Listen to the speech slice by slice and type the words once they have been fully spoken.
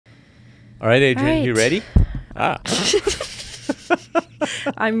All right, Adrienne, All right. you ready? Ah.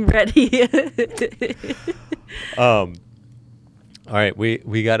 I'm ready. All right,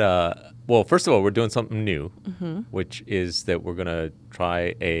 we got a. Well, first of all, we're doing something new, which is that we're gonna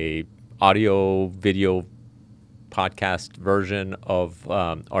try a audio video podcast version of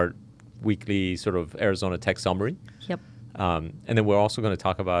our weekly sort of Arizona Tech Summary. Yep. And then we're also going to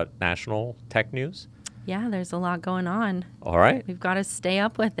talk about national tech news. Yeah, there's a lot going on. All right. We've got to stay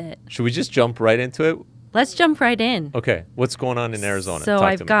up with it. Should we just jump right into it? Let's jump right in. Okay. What's going on in Arizona? So Talk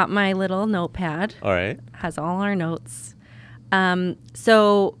I've to me. got my little notepad. All right. Has all our notes.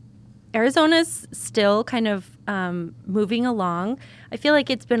 So Arizona's still kind of moving along. I feel like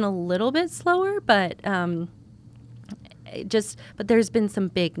it's been a little bit slower, but there's been some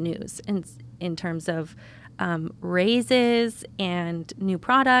big news in terms of raises and new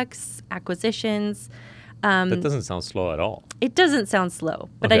products, acquisitions. That doesn't sound slow at all. It doesn't sound slow,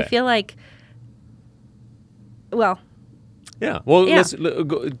 but I Okay. feel like, well, Yeah. Well, Yeah.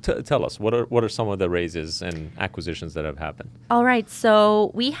 tell us what are some of the raises and acquisitions that have happened. all right.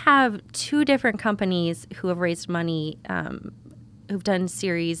 So we have two different companies who have raised money, who've done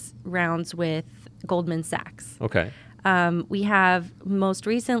series rounds with Goldman Sachs. Okay. We have most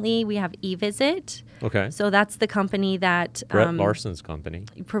recently we have eVisit. Okay. So that's the company that Brett Larson's company.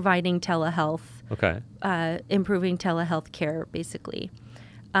 providing telehealth, Okay. improving telehealth care, basically.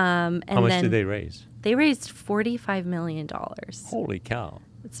 And How much then did they raise? They raised $45 million. Holy cow.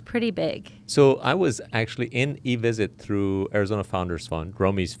 It's pretty big. So I was actually in eVisit through Arizona Founders Fund,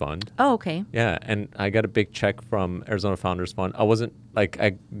 Romy's fund. Oh, okay. Yeah, and I got a big check from Arizona Founders Fund. I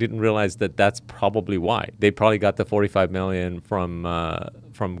didn't realize that that's probably why. They probably got the $45 million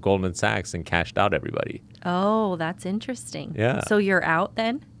from Goldman Sachs and cashed out everybody. Oh, that's interesting. Yeah. So you're out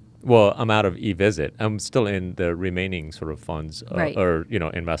then? Well, I'm out of eVisit. I'm still in the remaining sort of funds Right. or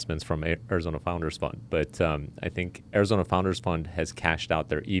investments from Arizona Founders Fund. But I think Arizona Founders Fund has cashed out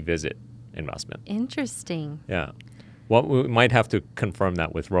their eVisit investment. Interesting. Yeah. Well, we might have to confirm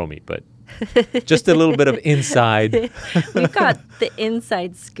that with Romy, but just a little bit of inside We've got the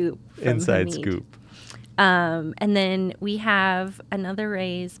inside scoop. From inside Hamid. scoop. And then we have another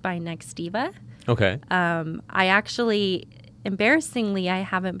raise by Nextiva. Okay. I actually, embarrassingly, I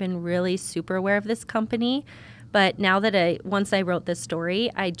haven't been really super aware of this company. But now that once I wrote this story,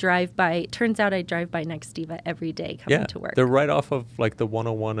 turns out I drive by Nextiva every day coming to work. They're right off of like the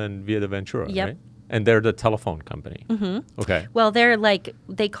 101 and Via de Ventura, Yep. right? And they're the telephone company. Mm-hmm. Okay. Well,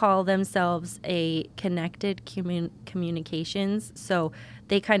 they call themselves a connected communications. So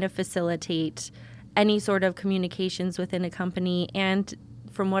they kind of facilitate any sort of communications within a company. And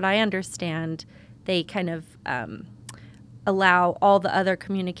from what I understand, they kind of allow all the other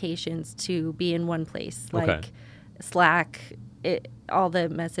communications to be in one place, like Okay. Slack, all the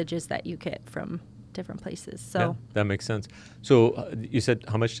messages that you get from different places. So Yeah, that makes sense. So you said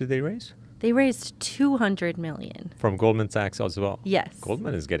how much did they raise? they raised $200 million. From Goldman Sachs as well. Yes.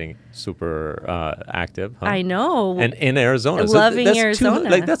 Goldman is getting super active. Huh? I know. And in Arizona. Loving that's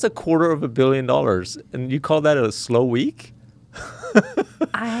Arizona. That's $250 million. And you call that a slow week?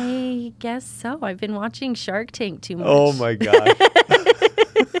 I guess so. I've been watching Shark Tank too much. Oh, my gosh.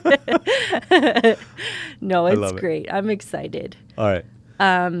 No, love it's it. great. I'm excited. All right.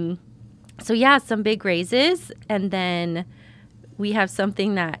 So, yeah, some big raises. And then we have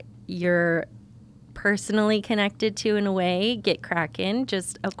something that you're personally connected to in a way. Get Kraken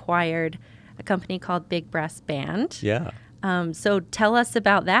just acquired a company called Big Brass Band. Yeah. So tell us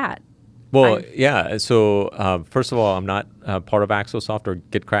about that. Well, yeah. So first of all, I'm not part of Axosoft or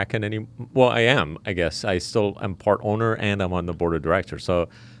GetKraken anymore. Well, I am, I guess. I still am part owner and I'm on the board of directors. So,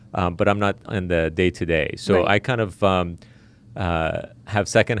 but I'm not in the day-to-day. So Right. I kind of have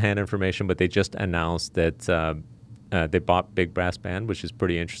secondhand information, but they just announced that they bought Big Brass Band, which is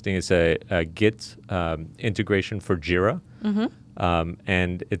pretty interesting. It's a Git integration for Jira,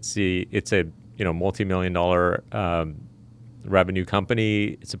 and it's a multi-million-dollar revenue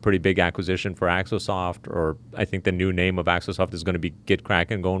company. It's a pretty big acquisition for Axosoft, or I think the new name of Axosoft is going to be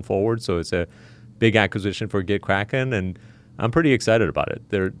GetKraken going forward. So it's a big acquisition for GetKraken, and I'm pretty excited about it.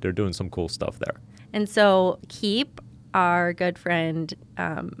 They're doing some cool stuff there. And so Keep, our good friend,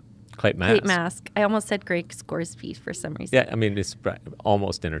 Kate Mask. Kate Mask. I almost said Greg Scoresby for some reason. Yeah, I mean, it's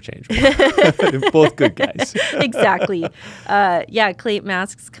almost interchangeable. Both good guys. Exactly. Yeah, Kate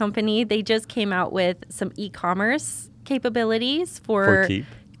Mask's company, they just came out with some e-commerce capabilities for Keep.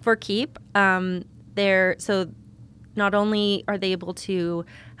 So not only are they able to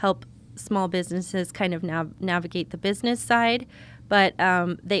help small businesses kind of navigate the business side, but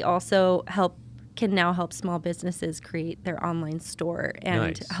they also help can now help small businesses create their online store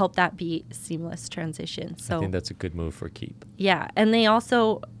and Nice. help that be seamless transition. I So think that's a good move for Keep. yeah, and they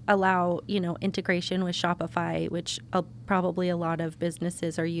also allow, integration with Shopify, which probably a lot of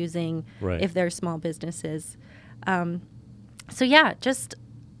businesses are using Right. if they're small businesses. So yeah, just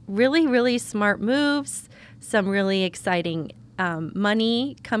really, really smart moves, some really exciting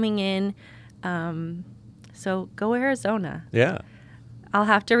money coming in. So go Arizona. Yeah. I'll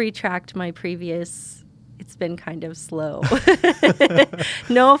have to retract my previous. It's been kind of slow.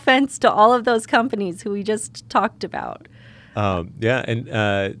 No offense to all of those companies who we just talked about. Yeah, and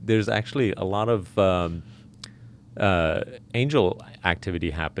there's actually a lot of angel activity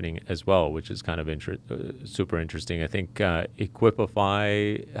happening as well, which is kind of super interesting. I think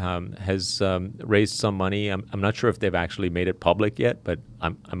Equipify has raised some money. I'm not sure if they've actually made it public yet, but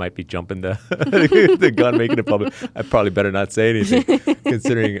I might be jumping the the gun making it public. I probably better not say anything,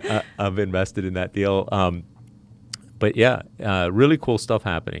 considering I've invested in that deal. But yeah, really cool stuff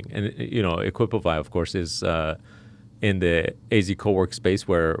happening. And Equipify, of course, is in the AZ Cowork space,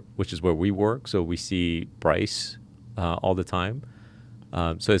 which is where we work. So we see Bryce all the time.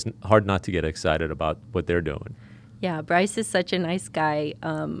 So it's hard not to get excited about what they're doing. Yeah, Bryce is such a nice guy.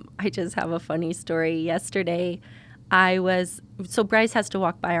 I just have a funny story. Yesterday, so Bryce has to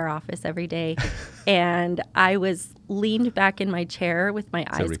walk by our office every day, and I was leaned back in my chair with my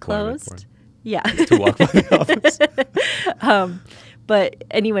eyes closed. Yeah. To walk by the office. But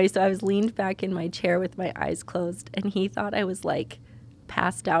anyway, so I was leaned back in my chair with my eyes closed, and he thought I was like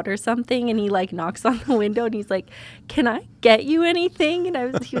passed out or something, and he like knocks on the window and he's like, "Can I get you anything?" And I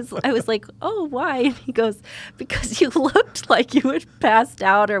was like, "Oh, why?" And he goes, "Because you looked like you had passed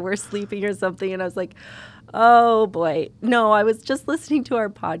out or were sleeping or something." And I was like, "Oh boy, no, I was just listening to our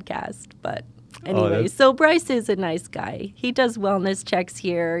podcast." But anyway, so Bryce is a nice guy. He does wellness checks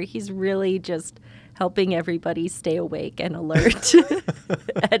here. He's really just helping everybody stay awake and alert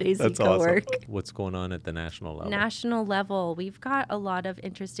at AZ That's Cowork. awesome. What's going on at the national level? National level, we've got a lot of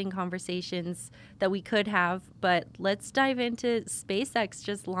interesting conversations that we could have, but let's dive into SpaceX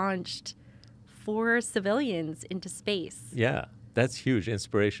just launched 4 civilians into space. Yeah, that's huge.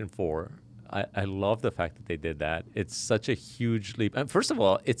 Inspiration 4. I love the fact that they did that. It's such a huge leap. And first of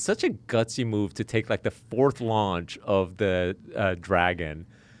all, it's such a gutsy move to take like the 4th launch of the Dragon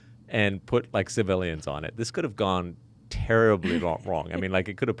and put like civilians on it. This could have gone terribly wrong. I mean, like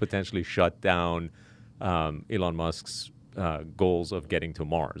it could have potentially shut down Elon Musk's goals of getting to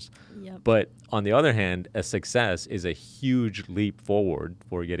Mars. Yep. But on the other hand, a success is a huge leap forward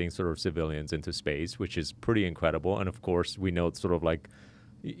for getting sort of civilians into space, which is pretty incredible. And of course, we know it's sort of like,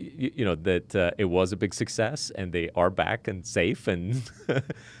 that it was a big success and they are back and safe. And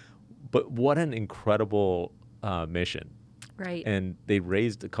but what an incredible mission. Right. And they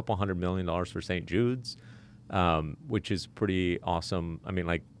raised a couple $100 million for St. Jude's, which is pretty awesome. I mean,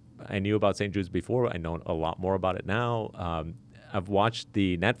 like, I knew about St. Jude's before. I know a lot more about it now. I've watched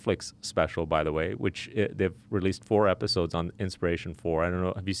the Netflix special, by the way, which they've released 4 episodes on Inspiration 4. I don't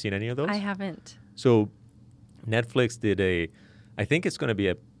know. Have you seen any of those? I haven't. So Netflix did I think it's going to be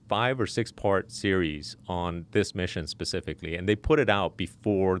a 5 or 6 part series on this mission specifically. And they put it out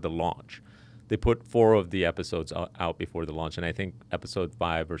before the launch. They put 4 of the episodes out before the launch, and I think episode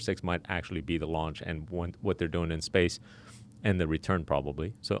 5 or 6 might actually be the launch and what they're doing in space, and the return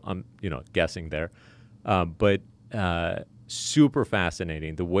probably. So I'm, guessing there, but super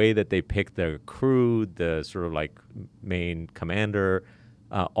fascinating the way that they picked their crew, the sort of like main commander,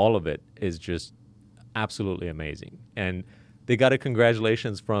 all of it is just absolutely amazing. And they got a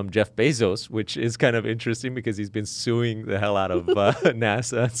congratulations from Jeff Bezos, which is kind of interesting because he's been suing the hell out of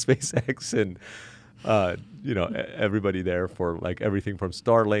NASA and SpaceX and, everybody there for like everything from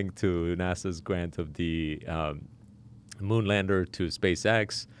Starlink to NASA's grant of the moon lander to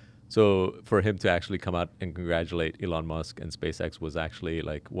SpaceX. So for him to actually come out and congratulate Elon Musk and SpaceX was actually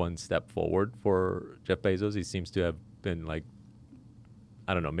like one step forward for Jeff Bezos. He seems to have been like,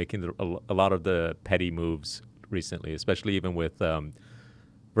 I don't know, making a lot of the petty moves recently, especially even with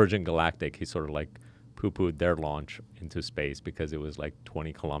Virgin Galactic. He sort of like poo-pooed their launch into space because it was like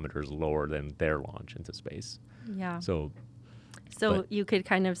 20 kilometers lower than their launch into space. Yeah. So you could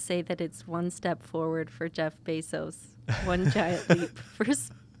kind of say that it's one step forward for Jeff Bezos, one giant leap for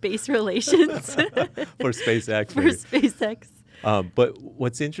space relations. For SpaceX. For SpaceX. But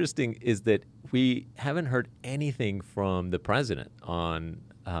what's interesting is that we haven't heard anything from the president on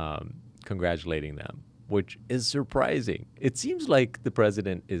congratulating them, which is surprising. It seems like the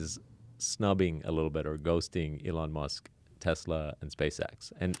president is snubbing a little bit or ghosting Elon Musk, Tesla, and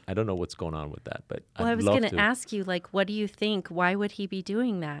SpaceX. And I don't know what's going on with that, but I was going to ask you, like, what do you think? Why would he be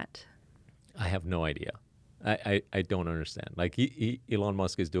doing that? I have no idea. I don't understand. Like Elon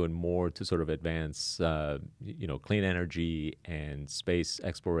Musk is doing more to sort of advance, clean energy and space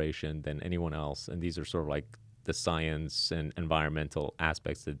exploration than anyone else. And these are sort of like the science and environmental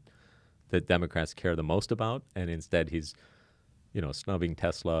aspects that Democrats care the most about. And instead, he's, snubbing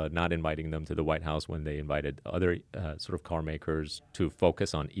Tesla, not inviting them to the White House when they invited other sort of car makers to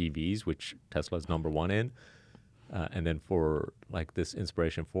focus on EVs, which Tesla's number one in. And then for like this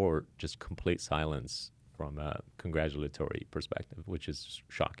inspiration for just complete silence from a congratulatory perspective, which is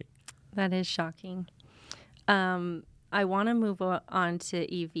shocking. That is shocking. I want to move on to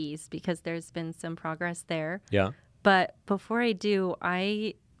EVs because there's been some progress there. Yeah. But before I do,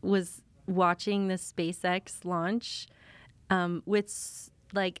 I was watching the SpaceX launch with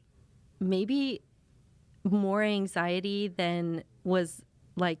like maybe more anxiety than was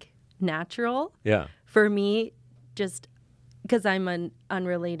like natural. Yeah. For me, just because I'm an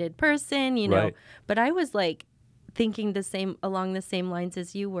unrelated person, you know. Right. But I was like thinking along the same lines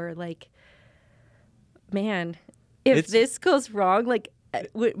as you were, like, man, if this goes wrong, like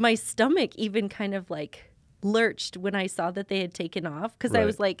my stomach even kind of like lurched when I saw that they had taken off because I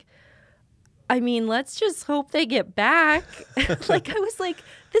was like, I mean, let's just hope they get back. Like I was like,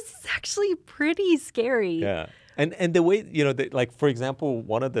 this is actually pretty scary. Yeah. And the way, like, for example,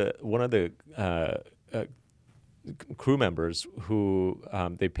 one of the crew members who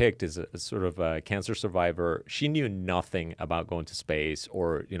they picked is a sort of a cancer survivor. She knew nothing about going to space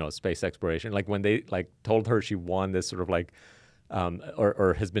or, space exploration. Like when they like told her she won this sort of like,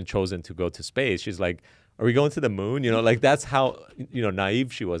 or has been chosen to go to space, she's like, are we going to the moon? Like that's how,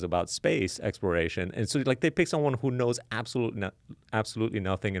 naive she was about space exploration. And so like they picked someone who knows absolutely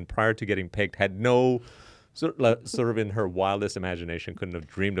nothing. And prior to getting picked had no sort of in her wildest imagination, couldn't have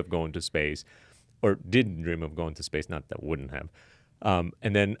dreamed of going to space. Or didn't dream of going to space, not that wouldn't have.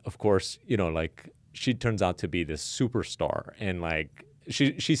 And then, of course, like she turns out to be this superstar, and like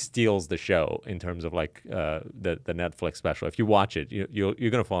she steals the show in terms of like the Netflix special. If you watch it, you're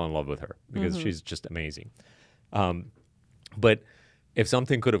gonna fall in love with her because she's just amazing. But if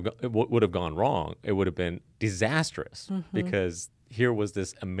something would have gone wrong, it would have been disastrous because here was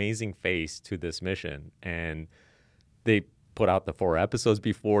this amazing face to this mission, and they put out the 4 episodes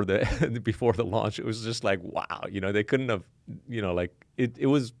before the launch. It was just like, wow, they couldn't have, like it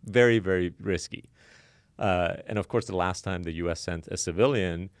was very, very risky. And of course, the last time the U.S. sent a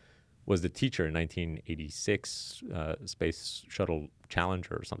civilian was the teacher in 1986 Space Shuttle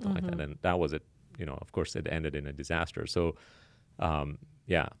Challenger or something like that. And that was it, of course, it ended in a disaster. So,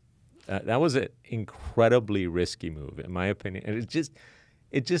 that was an incredibly risky move, in my opinion. And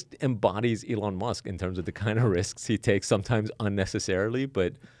it just embodies Elon Musk in terms of the kind of risks he takes, sometimes unnecessarily,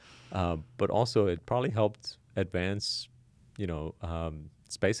 but also it probably helped advance,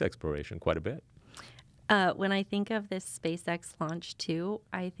 space exploration quite a bit. When I think of this SpaceX launch too,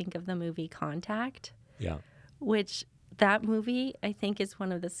 I think of the movie Contact. Yeah. Which that movie, I think, is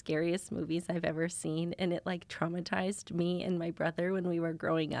one of the scariest movies I've ever seen. And it like traumatized me and my brother when we were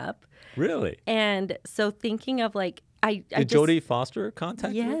growing up. Really? And so thinking of like, Did Jodie Foster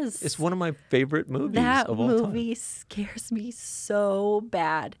contact you? Yes. It's one of my favorite movies of all time. That movie scares me so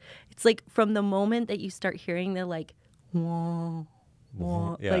bad. It's like from the moment that you start hearing the like, wah,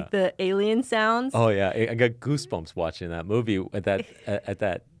 wah, like the alien sounds. Oh, yeah. I got goosebumps watching that movie at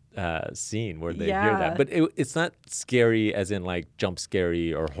that scene where they hear that. But it's not scary as in like jump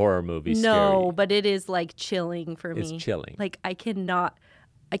scary or horror movie scary. No, but it is like chilling for me. It's chilling. Like I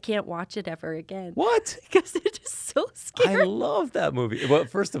can't watch it ever again. What? Because it is so scary. I love that movie. Well,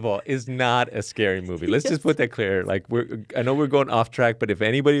 first of all, it's not a scary movie. Let's just put that clear. Like I know we're going off track, but if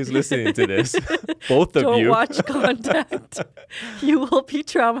anybody is listening to this, both of you don't watch Contact. You will be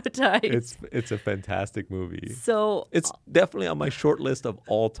traumatized. It's a fantastic movie. So it's definitely on my short list of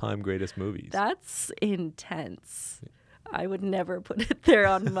all-time greatest movies. That's intense. I would never put it there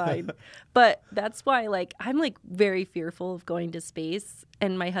on mine. But that's why I'm like very fearful of going to space.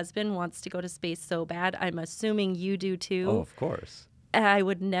 And my husband wants to go to space so bad. I'm assuming you do too. Oh, of course. I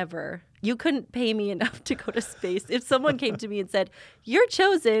would never. You couldn't pay me enough to go to space. If someone came to me and said, you're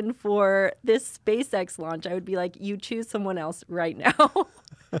chosen for this SpaceX launch, I would be like, you choose someone else right now.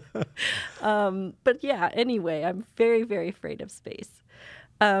 But yeah, anyway, I'm very, very afraid of space.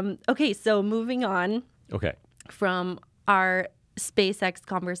 Okay, so moving on. Okay. From our SpaceX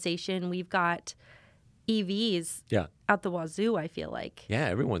conversation, we've got EVs out the wazoo, I feel like. Yeah,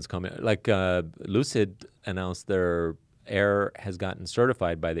 everyone's coming. Like Lucid announced their Air has gotten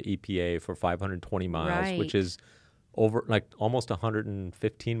certified by the EPA for 520 miles, which is over like almost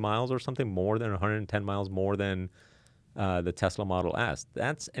 115 miles or something, more than 110 miles more than the Tesla Model S.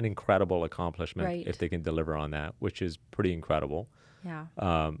 That's an incredible accomplishment Right. if they can deliver on that, which is pretty incredible.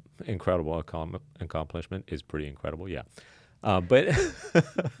 Yeah. Incredible accomplishment is pretty incredible, yeah. But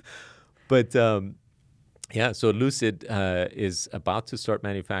but yeah, so Lucid is about to start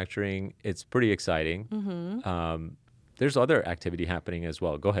manufacturing. It's pretty exciting. There's other activity happening as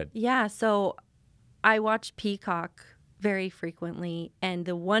well. Go ahead. Yeah, so I watch Peacock very frequently, and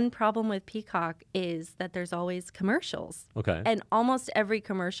the one problem with Peacock is that there's always commercials. Okay. And almost every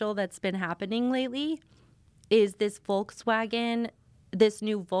commercial that's been happening lately is this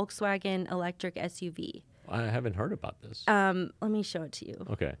new Volkswagen electric SUV. I haven't heard about this. Let me show it to you.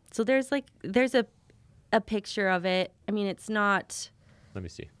 Okay. So there's a picture of it. I mean, it's not, Let me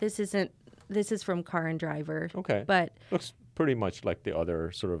see. this is from Car and Driver. Okay. But Looks pretty much like the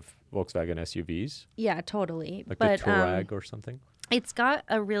other sort of Volkswagen SUVs, yeah, totally. like But the Touareg or something. it's got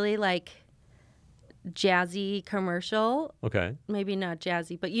a really like jazzy commercial. Okay. Maybe not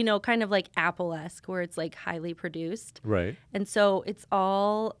jazzy, but kind of like Apple-esque, where it's like highly produced. Right. And so it's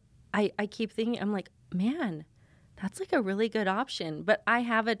all, I keep thinking, I'm like, man, that's like a really good option. But I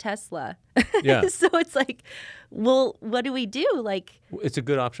have a Tesla. Yeah. So it's like, well, what do we do? Like, It's a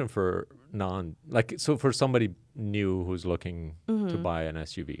good option for so for somebody new who's looking to buy an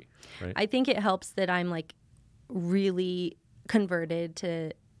SUV, right? I think it helps that I'm like really converted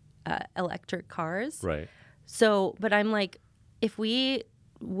to electric cars. Right. So, but I'm like, if we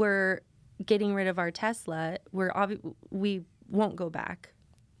were getting rid of our Tesla, we won't go back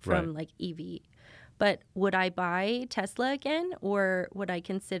from like EV. But would I buy Tesla again, or would I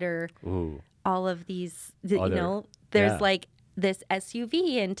consider Ooh. all of these? Other- There's yeah. like this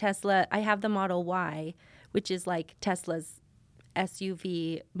SUV in Tesla. I have the Model Y, which is like Tesla's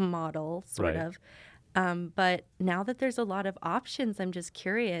SUV model, sort Right. of. But now that there's a lot of options, I'm just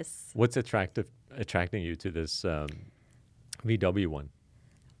curious. What's attracting you to this VW one?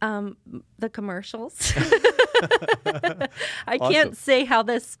 The commercials. I Awesome. can't say how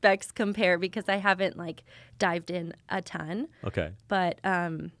the specs compare because I haven't like dived in a ton. Okay. But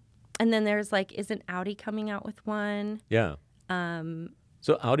and then there's like, isn't Audi coming out with one? Yeah.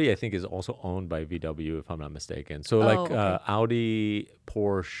 So Audi, I think, is also owned by VW, if I'm not mistaken. So okay. Audi,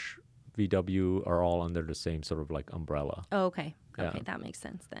 Porsche, VW are all under the same sort of like umbrella. Oh, okay. Yeah. Okay, that makes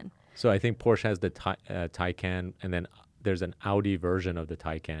sense then. So I think Porsche has the Taycan, and then there's an Audi version of the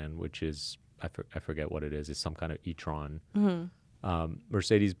Taycan, which is, I forget what it is. It's some kind of e-tron.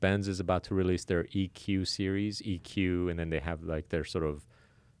 Mercedes-Benz is about to release their EQ series, EQ, and then they have like their sort of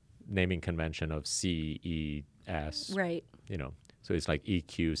naming convention of C, E, S. Right. So it's like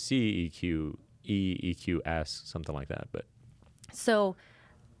EQ C, EQ E, EQ S, something like that. But So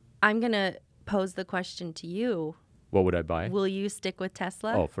I'm going to pose the question to you. what would I buy? Will you stick with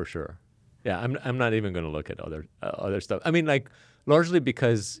Tesla? Oh, for sure. Yeah, I'm not even going to look at other stuff. I mean, like, largely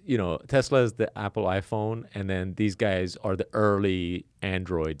because, Tesla is the Apple iPhone, and then these guys are the early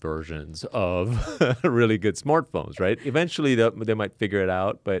Android versions of really good smartphones, right? Eventually, they might figure it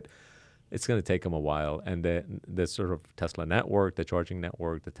out, but it's going to take them a while. And the sort of Tesla network, the charging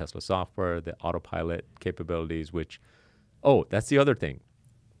network, the Tesla software, the autopilot capabilities, that's the other thing.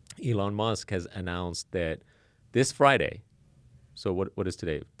 Elon Musk has announced that this Friday, so what is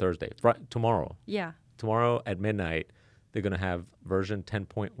today? Thursday. Tomorrow. Yeah. Tomorrow at midnight, they're going to have version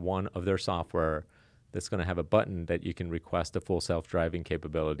 10.1 of their software that's going to have a button that you can request a full self-driving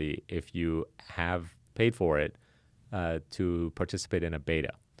capability if you have paid for it to participate in a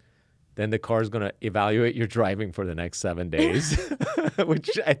beta. Then the car is going to evaluate your driving for the next 7 days, which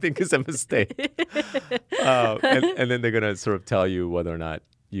I think is a mistake. And then they're going to sort of tell you whether or not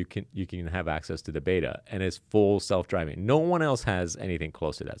you can have access to the beta, and it's full self-driving. No one else has anything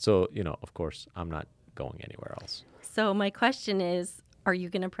close to that. So, of course, I'm not going anywhere else. So my question is, are you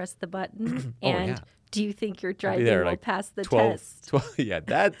going to press the button? Oh, And yeah. do you think your I'll be driving there, will like, pass the 12, test? 12 yeah,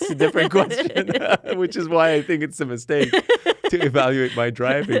 that's a different question, which is why I think it's a mistake to evaluate my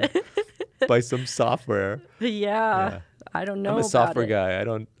driving by some software. Yeah. I don't know I'm a about software it. guy. I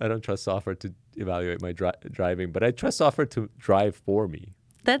don't trust software to evaluate my driving, but I trust software to drive for me.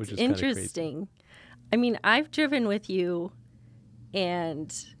 That's which is kinda crazy. interesting. I mean, I've driven with you,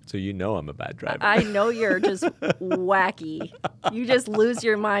 and So I'm a bad driver. I know you're just wacky. You just lose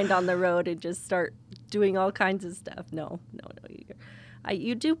your mind on the road and just start doing all kinds of stuff. No.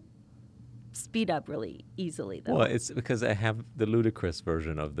 You do speed up really easily, though. Well, it's because I have the ludicrous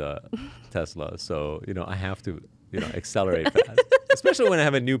version of the Tesla, so I have to accelerate fast, especially when I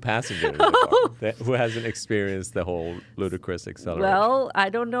have a new passenger in the car who hasn't experienced the whole ludicrous acceleration. Well, I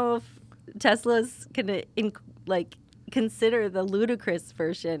don't know if Tesla's gonna consider the ludicrous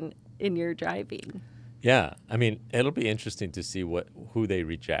version in your driving. Yeah, I mean, it'll be interesting to see who they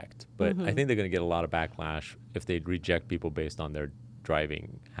reject, but I Mm-hmm. think they're going to get a lot of backlash if they reject people based on their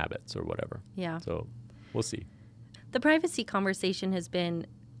driving habits or whatever. Yeah. So we'll see. The privacy conversation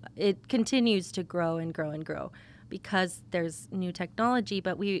it continues to grow and grow and grow because there's new technology.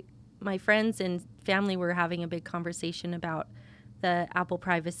 But my friends and family were having a big conversation about the Apple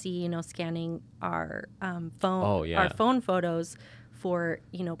privacy, scanning our Oh, yeah. our phone photos for,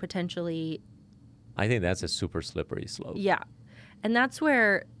 potentially. I think that's a super slippery slope. Yeah. And that's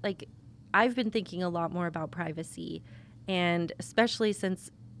where, like, I've been thinking a lot more about privacy. And especially since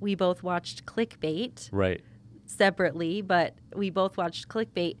we both watched Clickbait Right. separately, but we both watched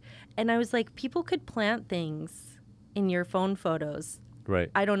Clickbait. And I was like, people could plant things in your phone photos. Right.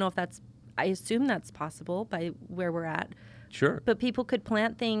 I don't know if I assume that's possible by where we're at. Sure. But people could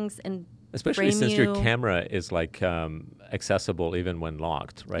plant things and Especially frame since you. your camera is like accessible even when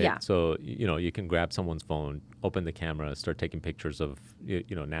locked, right? Yeah. So, you can grab someone's phone, open the camera, start taking pictures of,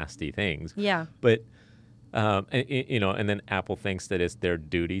 nasty things. Yeah. But, and then Apple thinks that it's their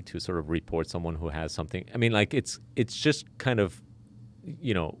duty to sort of report someone who has something. I mean, like it's just kind of,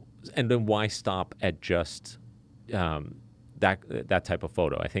 and then why stop at just that type of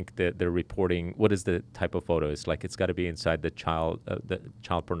photo? I think that they're reporting what is the type of photo. It's like it's got to be inside the child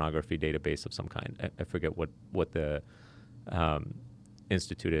pornography database of some kind. I forget what the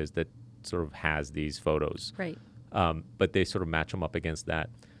institute is that sort of has these photos. Right. But they sort of match them up against that.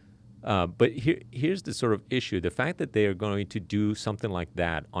 But here's the sort of issue. The fact that they are going to do something like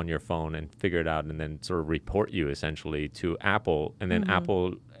that on your phone and figure it out and then sort of report you essentially to Apple, and then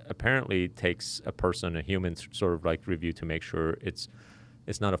Apple apparently takes a human sort of like review to make sure it's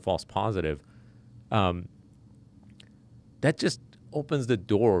not a false positive. That just opens the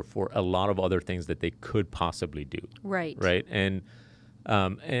door for a lot of other things that they could possibly do. Right. Right. And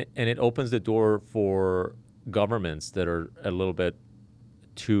it opens the door for governments that are a little bit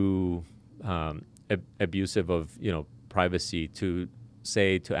too abusive of privacy to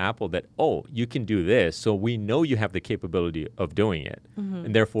say to Apple that, oh, you can do this, so we know you have the capability of doing it,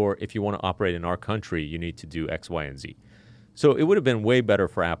 and therefore if you want to operate in our country you need to do X, Y, and Z. So it would have been way better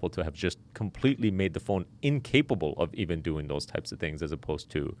for Apple to have just completely made the phone incapable of even doing those types of things, as opposed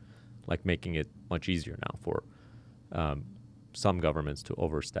to like making it much easier now for some governments to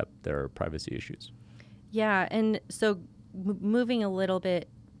overstep their privacy issues. Yeah, and so moving a little bit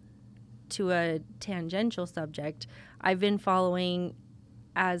to a tangential subject, I've been following,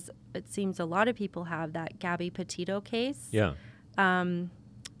 as it seems a lot of people have, that Gabby Petito case. Yeah.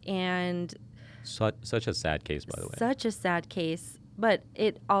 And such a sad case, by the way. Such a sad case. But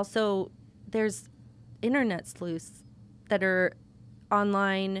it also, there's internet sleuths that are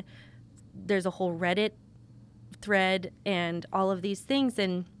online. There's a whole Reddit thread and all of these things.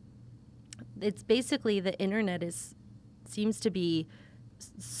 And it's basically the internet seems to be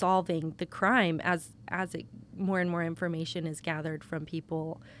solving the crime as more and more information is gathered from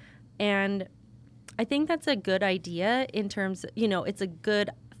people. And I think that's a good idea in terms, it's a good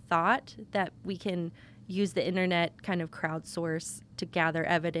thought that we can use the internet kind of crowdsource to gather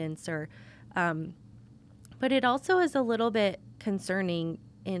evidence but it also is a little bit concerning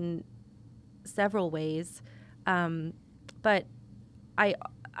in several ways. But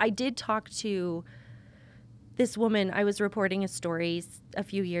I did talk to this woman. I was reporting a story a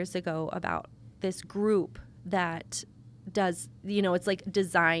few years ago about this group that does, it's like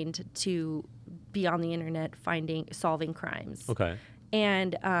designed to be on the internet solving crimes. Okay.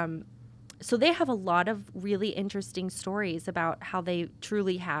 And so they have a lot of really interesting stories about how they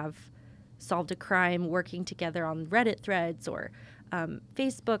truly have solved a crime working together on Reddit threads or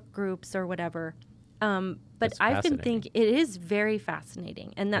Facebook groups or whatever. But I've been thinking it is very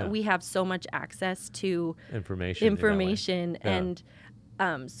fascinating, and that we have so much access to information. And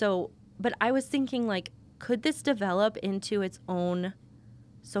but I was thinking, like, could this develop into its own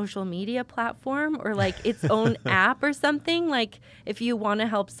social media platform or like its own app or something? Like, if you want to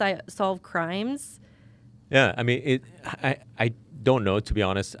help solve crimes. Yeah, I mean, I don't know, to be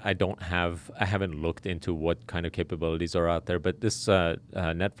honest. I haven't looked into what kind of capabilities are out there, but this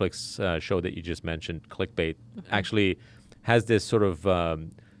Netflix show that you just mentioned, Clickbait, actually has this sort of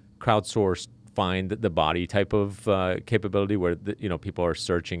crowdsourced find the body type of capability where people are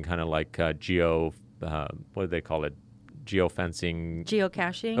searching kind of like what do they call it? Geofencing.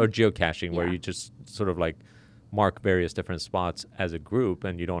 Geocaching. Or geocaching, where you just sort of like mark various different spots as a group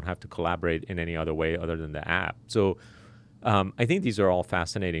and you don't have to collaborate in any other way other than the app. So I think these are all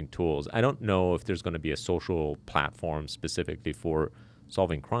fascinating tools. I don't know if there's going to be a social platform specifically for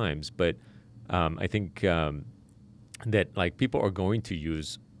solving crimes, but I think that like people are going to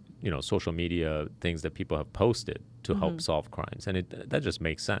use social media things that people have posted to help solve crimes, and that just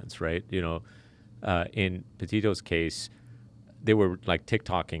makes sense, right? In Petito's case, they were like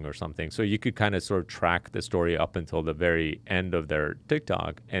TikToking or something, so you could kind of sort of track the story up until the very end of their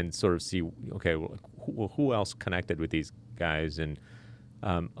TikTok and sort of see, okay, well, who else connected with these guys, and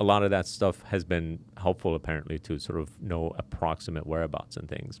a lot of that stuff has been helpful apparently to sort of know approximate whereabouts and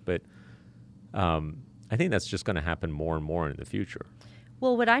things, but I think that's just going to happen more and more in the future.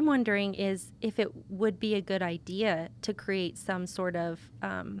 Well, what I'm wondering is if it would be a good idea to create some sort of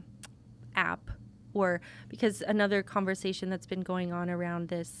app, or because another conversation that's been going on around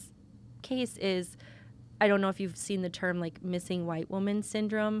this case is, I don't know if you've seen the term like missing white woman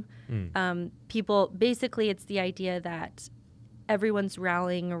syndrome. People, basically it's the idea that everyone's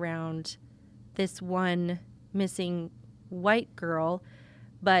rallying around this one missing white girl,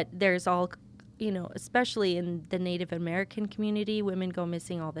 but there's all, especially in the Native American community, women go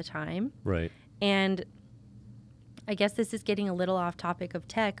missing all the time. Right. And I guess this is getting a little off topic of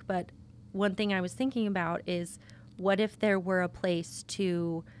tech, but one thing I was thinking about is, what if there were a place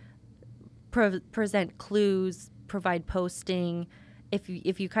to present clues, provide posting, if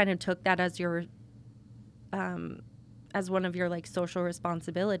you kind of took that as your as one of your like social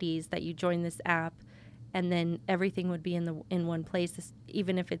responsibilities, that you join this app, and then everything would be in one place,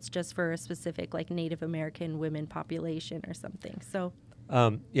 even if it's just for a specific like Native American women population or something. So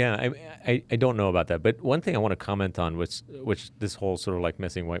I don't know about that, but one thing I want to comment on, which this whole sort of like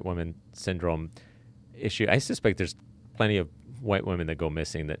missing white woman syndrome issue, I suspect there's plenty of white women that go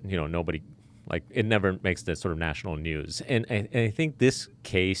missing that nobody, like, it never makes the sort of national news, and I think this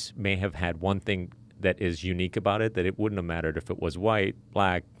case may have had one thing that is unique about it, that it wouldn't have mattered if it was white,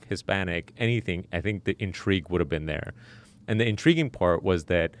 black, Hispanic, anything. I think the intrigue would have been there. And the intriguing part was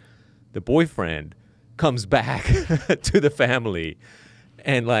that the boyfriend comes back to the family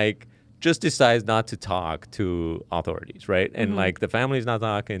and like just decides not to talk to authorities, right? And like the family's not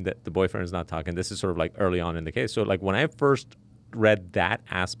talking, the boyfriend's not talking. This is sort of like early on in the case. So like when I first read that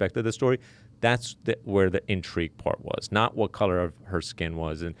aspect of the story, that's where the intrigue part was, not what color of her skin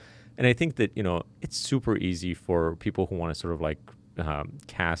was. And I think that, it's super easy for people who want to sort of like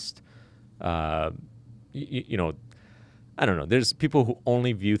cast, I don't know. There's people who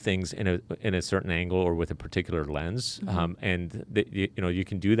only view things in a certain angle or with a particular lens, and you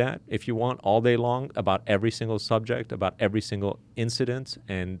can do that if you want all day long about every single subject, about every single incident,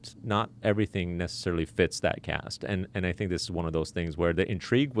 and not everything necessarily fits that cast. And I think this is one of those things where the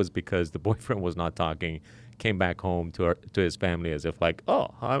intrigue was because the boyfriend was not talking, came back home to his family as if like,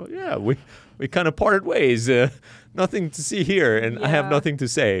 we kind of parted ways, nothing to see here, and I have nothing to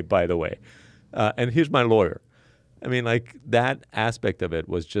say, by the way, and here's my lawyer. I mean, like, that aspect of it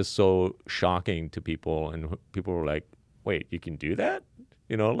was just so shocking to people, and people were like, wait, you can do that?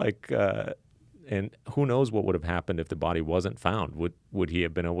 And who knows what would have happened if the body wasn't found? Would he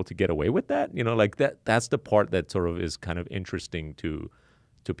have been able to get away with that? That's the part that sort of is kind of interesting to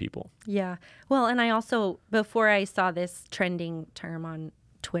people. Yeah. Well, and I also, before I saw this trending term on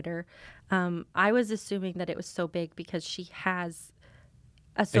Twitter, I was assuming that it was so big because she has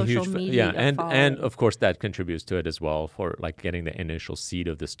a social media and of course that contributes to it as well, for like getting the initial seed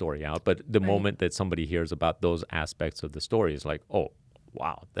of the story out. But the moment that somebody hears about those aspects of the story is like, oh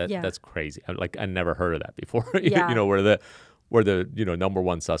wow, that's crazy. I never heard of that before. Where the number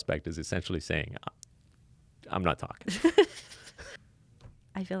one suspect is essentially saying, I'm not talking.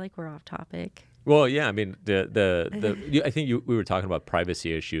 I feel like we're off topic. Well, yeah, I mean I think we were talking about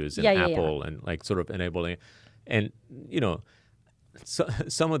privacy issues and Apple and like sort of enabling, and so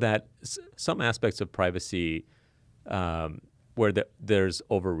some aspects of privacy where there's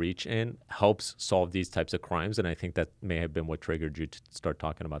overreach in helps solve these types of crimes, and I think that may have been what triggered you to start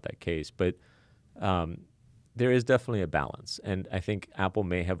talking about that case. But there is definitely a balance, and I think Apple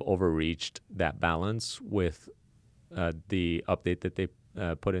may have overreached that balance with the update that they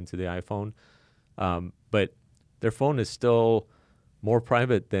put into the iPhone. But their phone is still more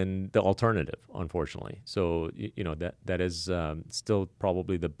private than the alternative, unfortunately. So, that is still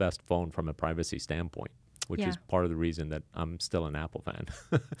probably the best phone from a privacy standpoint, which is part of the reason that I'm still an Apple fan.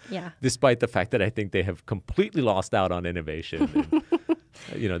 Despite the fact that I think they have completely lost out on innovation.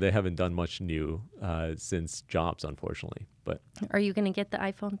 And, they haven't done much new since Jobs, unfortunately. But are you going to get the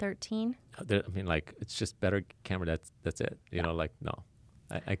iPhone 13? I mean, like, it's just better camera. That's it. No,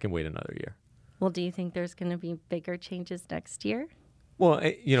 I can wait another year. Well, do you think there's going to be bigger changes next year? Well,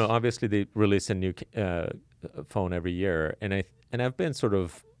 obviously they release a new phone every year, and I've been sort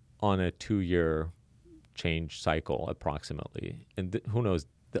of on a 2-year change cycle approximately, and who knows,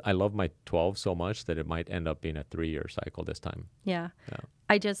 I love my 12 so much that it might end up being a 3-year cycle this time. Yeah. Yeah.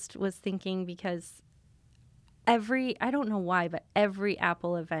 I just was thinking because I don't know why, but every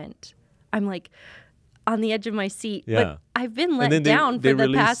Apple event, I'm like on the edge of my seat. Yeah. But I've been let then down they for the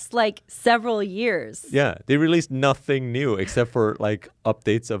release- past like several years. Yeah, they released nothing new except for like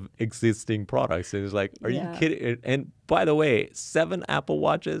updates of existing products. It was like, are you kidding? And by the way, 7 Apple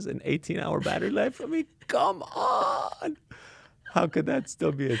Watches and 18-hour battery life. I mean, come on. How could that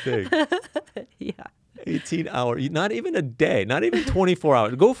still be a thing? Yeah. 18 hours, not even a day, not even 24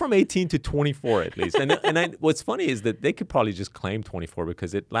 hours. Go from 18 to 24 at least. And what's funny is that they could probably just claim 24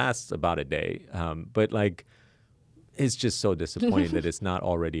 because it lasts about a day. But like, it's just so disappointing that it's not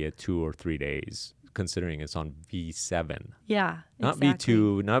already at 2 or 3 days, considering it's on V7. Yeah. Not exactly.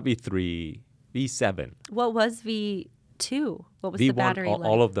 V2, not V3, V7. What was V2? What was V1, the battery life?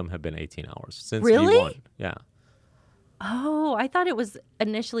 all of them have been 18 hours since Really? V1. Yeah. Oh, I thought it was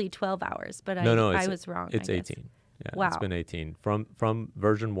initially 12 hours, but No, I was wrong. It's I guess. 18. Yeah, Wow. It's been 18 from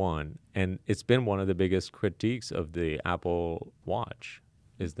version 1, and it's been one of the biggest critiques of the Apple Watch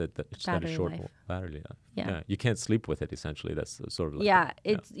is that it's got a Battery short life. battery life. Yeah. You can't sleep with it essentially. That's sort of like Yeah,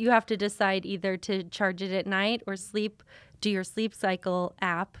 you have to decide either to charge it at night or do your sleep cycle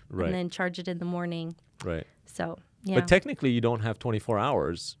app Right. and then charge it in the morning. right. So, yeah. But technically, you don't have 24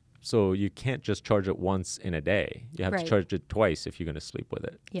 hours, so you can't just charge it once in a day. You have to Right. charge it twice if you're going to sleep with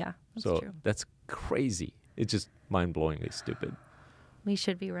it. Yeah, that's so true. that's crazy. It's just mind-blowingly stupid. We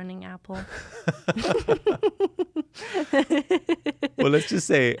should be running Apple. Well, let's just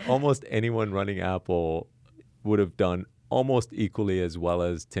say almost anyone running Apple would have done almost equally as well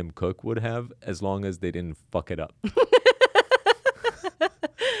as Tim Cook would have, as long as they didn't fuck it up.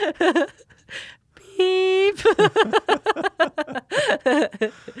 Beep.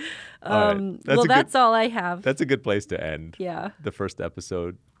 All right. That's all I have. That's a good place to end Yeah, the first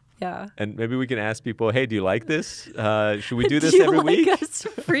episode. yeah. And maybe we can ask people, hey, do you like this? Should we do this Do you every like week? us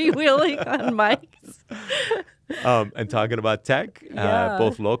freewheeling on mics? And talking about tech, Yeah.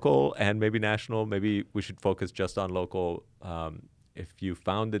 both local and maybe national. Maybe we should focus just on local. If you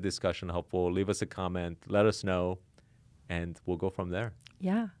found the discussion helpful, leave us a comment, let us know, and we'll go from there.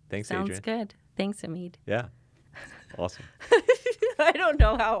 Yeah. Thanks, Sounds Adrienne. good. Thanks, Hamid. Yeah. Awesome. I don't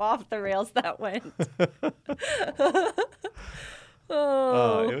know how off the rails that went.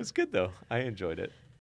 It was good, though. I enjoyed it.